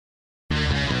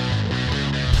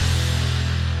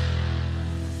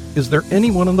Is there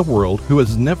anyone in the world who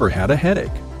has never had a headache?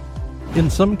 In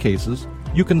some cases,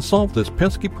 you can solve this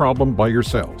pesky problem by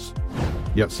yourselves.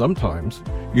 Yet sometimes,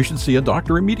 you should see a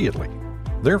doctor immediately.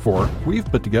 Therefore, we've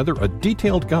put together a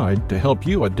detailed guide to help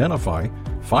you identify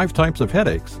 5 types of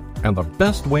headaches and the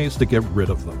best ways to get rid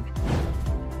of them.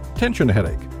 Tension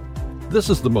headache. This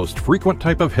is the most frequent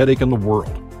type of headache in the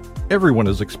world. Everyone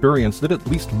has experienced it at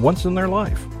least once in their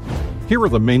life. Here are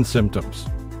the main symptoms.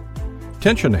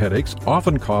 Tension headaches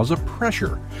often cause a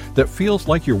pressure that feels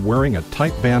like you're wearing a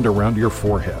tight band around your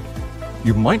forehead.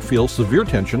 You might feel severe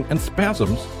tension and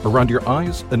spasms around your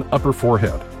eyes and upper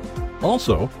forehead.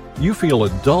 Also, you feel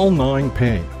a dull gnawing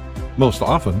pain. Most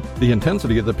often, the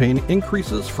intensity of the pain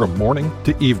increases from morning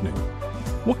to evening.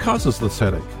 What causes this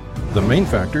headache? The main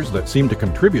factors that seem to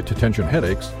contribute to tension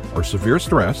headaches are severe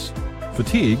stress,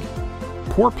 fatigue,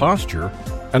 poor posture,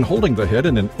 and holding the head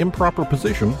in an improper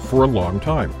position for a long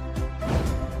time.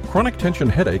 Chronic tension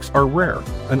headaches are rare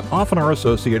and often are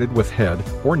associated with head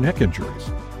or neck injuries.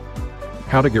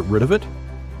 How to get rid of it?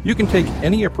 You can take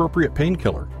any appropriate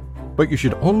painkiller, but you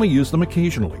should only use them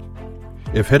occasionally.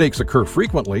 If headaches occur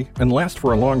frequently and last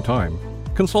for a long time,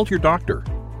 consult your doctor.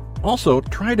 Also,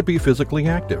 try to be physically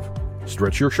active.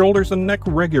 Stretch your shoulders and neck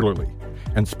regularly,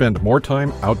 and spend more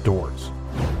time outdoors.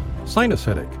 Sinus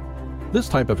headache. This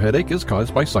type of headache is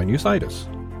caused by sinusitis.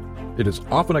 It is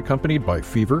often accompanied by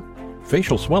fever,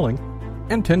 facial swelling,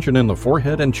 and tension in the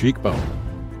forehead and cheekbone.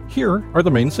 Here are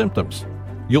the main symptoms.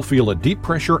 You'll feel a deep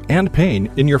pressure and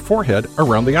pain in your forehead,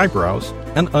 around the eyebrows,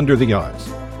 and under the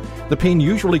eyes. The pain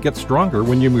usually gets stronger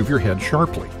when you move your head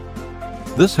sharply.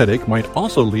 This headache might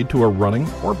also lead to a running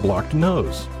or blocked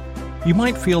nose. You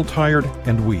might feel tired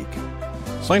and weak.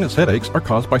 Sinus headaches are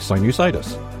caused by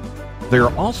sinusitis. They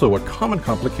are also a common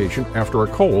complication after a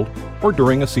cold or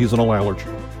during a seasonal allergy.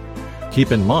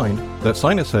 Keep in mind that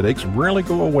sinus headaches rarely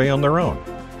go away on their own.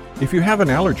 If you have an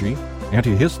allergy,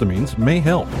 antihistamines may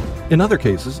help. In other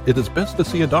cases, it is best to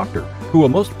see a doctor who will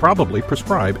most probably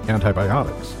prescribe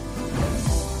antibiotics.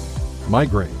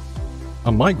 Migraine.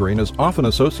 A migraine is often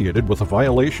associated with a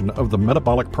violation of the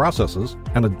metabolic processes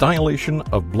and a dilation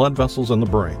of blood vessels in the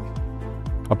brain.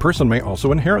 A person may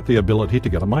also inherit the ability to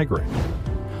get a migraine.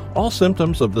 All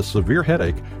symptoms of this severe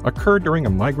headache occur during a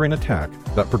migraine attack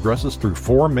that progresses through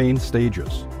 4 main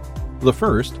stages. The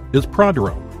first is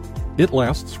prodrome. It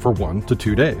lasts for 1 to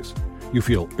 2 days. You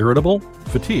feel irritable,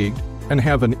 fatigued, and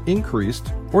have an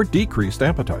increased or decreased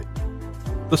appetite.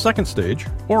 The second stage,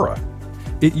 aura.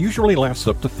 It usually lasts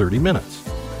up to 30 minutes.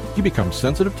 You become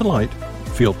sensitive to light,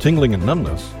 feel tingling and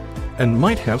numbness, and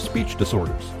might have speech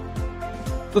disorders.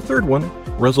 The third one,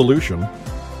 resolution,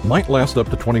 might last up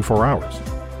to 24 hours.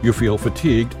 You feel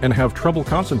fatigued and have trouble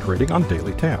concentrating on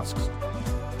daily tasks.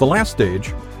 The last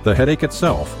stage, the headache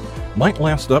itself, might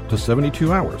last up to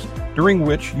 72 hours, during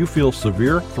which you feel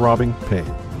severe throbbing pain.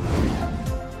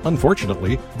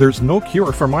 Unfortunately, there's no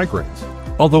cure for migraines,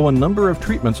 although a number of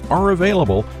treatments are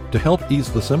available to help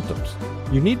ease the symptoms.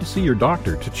 You need to see your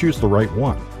doctor to choose the right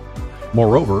one.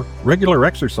 Moreover, regular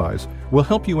exercise will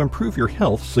help you improve your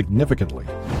health significantly.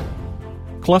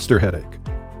 Cluster headache.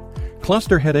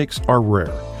 Cluster headaches are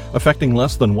rare, affecting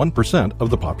less than 1% of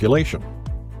the population.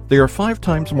 They are 5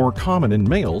 times more common in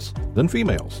males than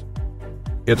females.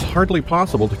 It's hardly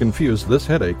possible to confuse this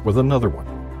headache with another one.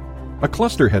 A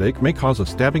cluster headache may cause a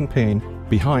stabbing pain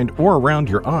behind or around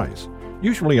your eyes,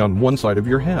 usually on one side of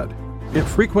your head. It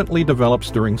frequently develops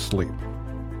during sleep.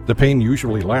 The pain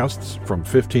usually lasts from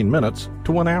 15 minutes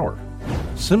to 1 hour.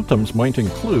 Symptoms might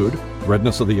include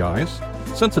redness of the eyes,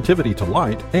 sensitivity to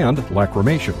light, and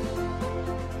lacrimation.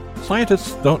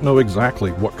 Scientists don't know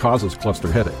exactly what causes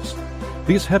cluster headaches.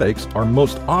 These headaches are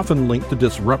most often linked to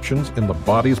disruptions in the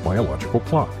body's biological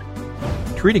clock.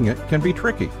 Treating it can be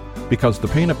tricky because the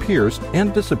pain appears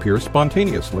and disappears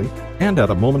spontaneously and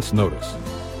at a moment's notice.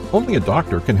 Only a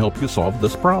doctor can help you solve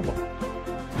this problem.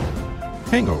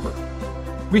 Hangover.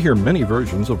 We hear many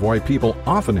versions of why people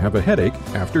often have a headache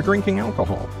after drinking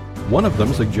alcohol. One of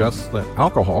them suggests that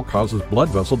alcohol causes blood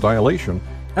vessel dilation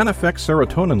and affects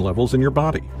serotonin levels in your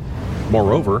body.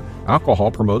 Moreover,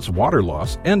 alcohol promotes water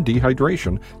loss and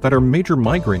dehydration that are major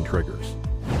migraine triggers.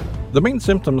 The main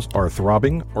symptoms are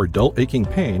throbbing or dull aching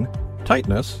pain,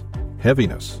 tightness,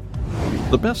 heaviness.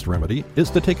 The best remedy is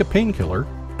to take a painkiller,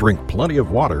 drink plenty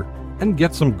of water, and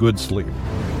get some good sleep.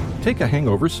 Take a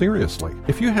hangover seriously.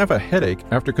 If you have a headache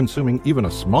after consuming even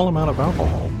a small amount of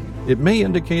alcohol, it may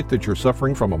indicate that you're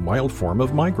suffering from a mild form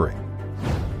of migraine.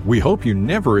 We hope you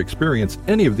never experience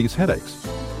any of these headaches,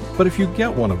 but if you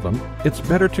get one of them, it's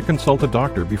better to consult a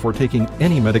doctor before taking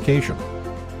any medication.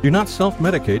 Do not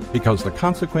self-medicate because the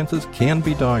consequences can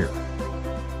be dire.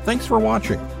 Thanks for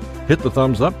watching. Hit the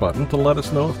thumbs up button to let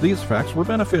us know if these facts were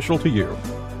beneficial to you.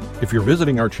 If you're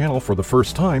visiting our channel for the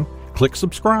first time, click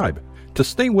subscribe to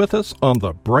stay with us on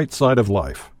the bright side of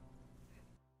life.